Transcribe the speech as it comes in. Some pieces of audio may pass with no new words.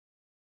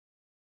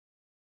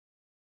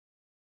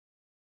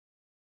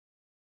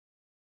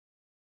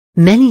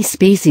Many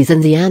species in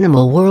the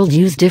animal world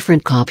use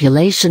different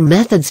copulation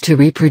methods to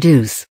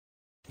reproduce.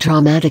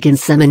 Traumatic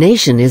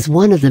insemination is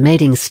one of the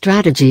mating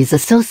strategies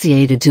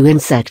associated to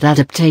insect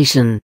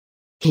adaptation.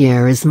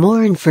 Here is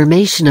more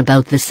information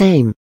about the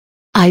same.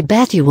 I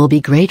bet you will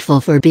be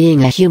grateful for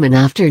being a human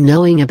after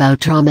knowing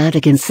about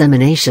traumatic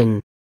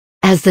insemination.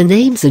 As the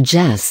name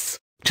suggests,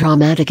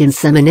 traumatic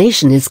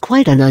insemination is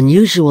quite an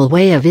unusual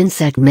way of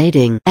insect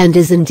mating and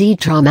is indeed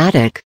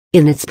traumatic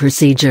in its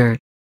procedure.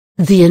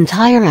 The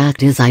entire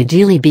act is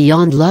ideally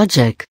beyond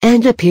logic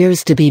and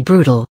appears to be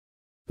brutal.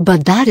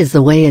 But that is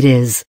the way it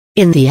is,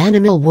 in the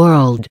animal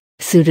world,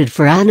 suited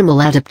for animal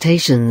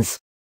adaptations.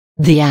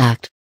 The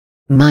act.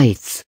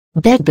 Mites,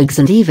 bedbugs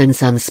and even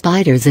some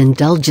spiders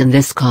indulge in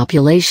this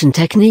copulation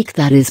technique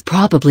that is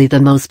probably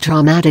the most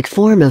traumatic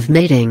form of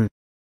mating.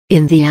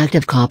 In the act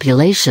of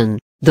copulation,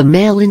 the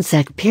male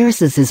insect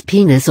pierces his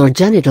penis or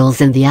genitals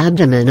in the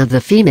abdomen of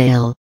the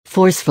female,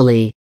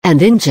 forcefully,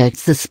 and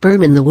injects the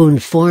sperm in the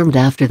wound formed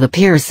after the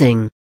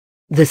piercing.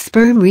 The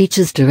sperm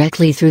reaches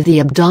directly through the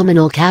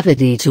abdominal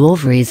cavity to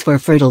ovaries for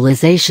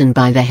fertilization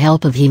by the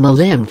help of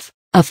hemolymph,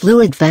 a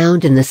fluid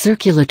found in the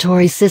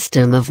circulatory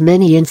system of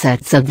many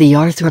insects of the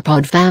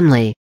arthropod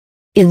family.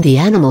 In the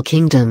animal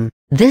kingdom,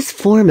 this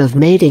form of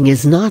mating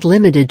is not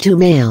limited to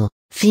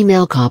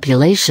male-female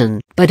copulation,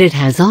 but it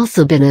has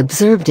also been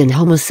observed in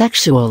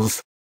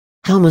homosexuals.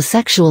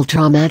 Homosexual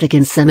traumatic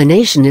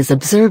insemination is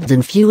observed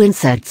in few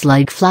insects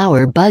like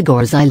flower bug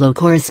or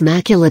Xylocorus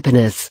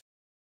maculipinus.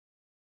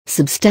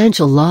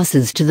 Substantial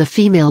losses to the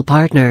female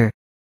partner.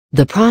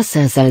 The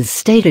process, as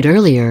stated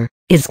earlier,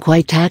 is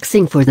quite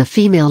taxing for the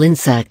female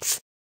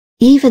insects.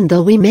 Even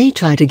though we may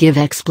try to give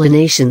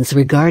explanations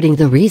regarding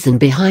the reason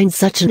behind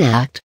such an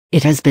act,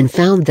 it has been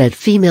found that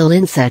female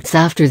insects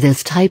after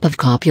this type of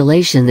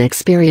copulation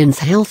experience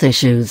health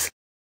issues.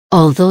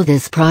 Although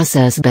this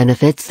process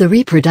benefits the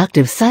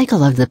reproductive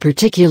cycle of the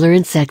particular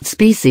insect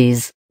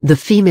species, the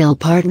female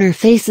partner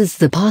faces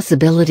the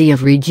possibility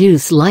of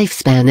reduced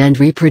lifespan and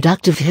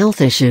reproductive health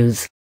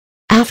issues.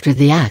 After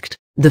the act,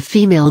 the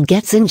female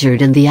gets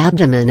injured in the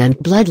abdomen and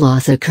blood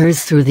loss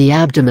occurs through the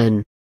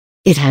abdomen.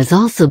 It has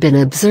also been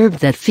observed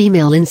that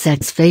female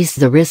insects face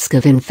the risk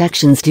of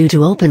infections due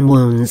to open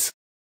wounds.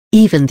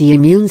 Even the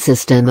immune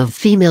system of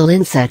female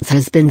insects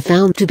has been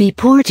found to be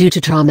poor due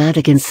to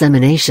traumatic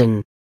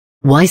insemination.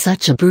 Why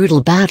such a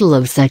brutal battle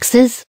of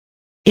sexes?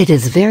 It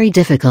is very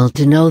difficult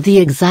to know the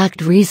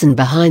exact reason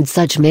behind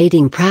such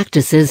mating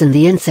practices in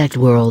the insect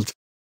world.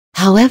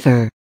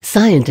 However,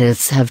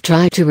 scientists have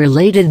tried to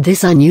relate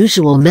this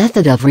unusual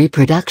method of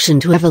reproduction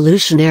to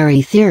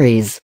evolutionary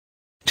theories.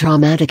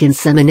 Traumatic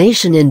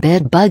insemination in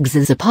bed bugs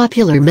is a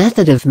popular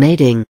method of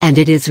mating, and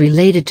it is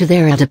related to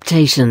their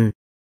adaptation.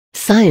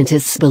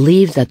 Scientists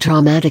believe that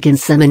traumatic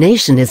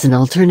insemination is an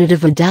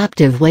alternative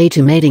adaptive way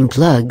to mating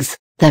plugs,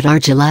 that are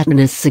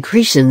gelatinous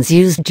secretions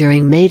used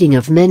during mating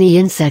of many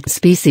insect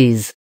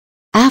species.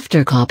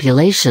 After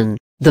copulation,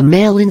 the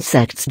male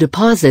insects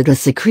deposit a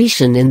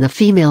secretion in the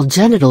female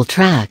genital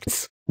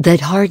tracts, that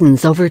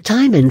hardens over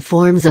time and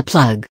forms a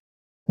plug.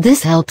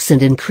 This helps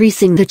in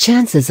increasing the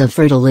chances of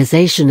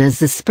fertilization as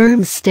the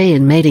sperms stay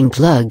in mating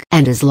plug,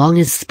 and as long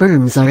as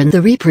sperms are in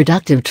the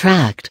reproductive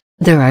tract,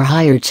 there are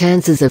higher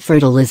chances of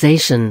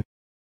fertilization.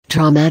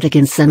 Traumatic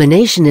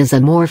insemination is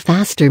a more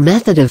faster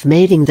method of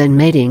mating than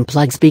mating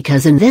plugs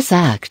because in this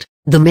act,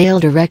 the male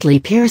directly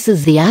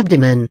pierces the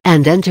abdomen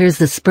and enters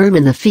the sperm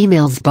in the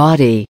female's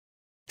body.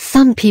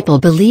 Some people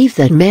believe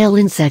that male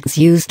insects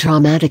use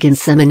traumatic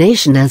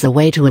insemination as a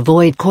way to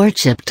avoid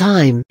courtship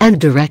time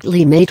and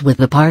directly mate with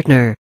the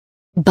partner.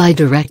 By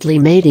directly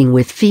mating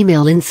with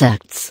female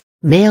insects,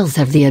 males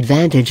have the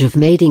advantage of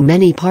mating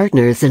many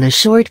partners in a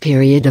short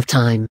period of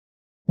time.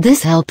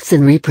 This helps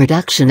in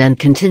reproduction and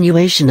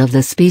continuation of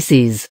the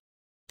species.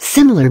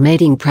 Similar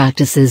mating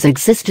practices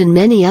exist in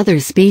many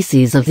other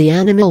species of the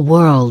animal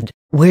world,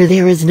 where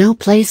there is no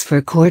place for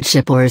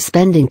courtship or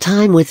spending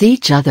time with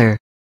each other.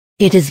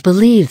 It is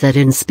believed that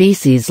in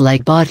species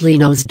like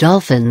bottlenose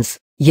dolphins,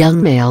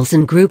 young males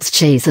in groups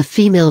chase a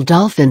female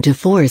dolphin to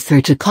force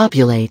her to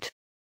copulate.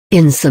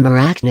 In some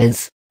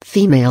arachnids,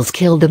 females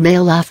kill the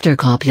male after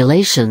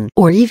copulation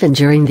or even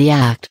during the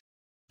act.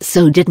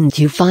 So didn't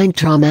you find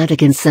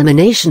traumatic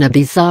insemination a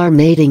bizarre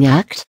mating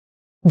act?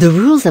 The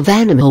rules of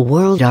animal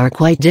world are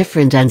quite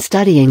different, and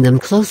studying them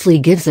closely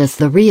gives us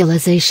the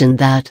realization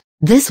that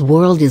this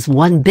world is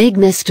one big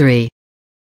mystery.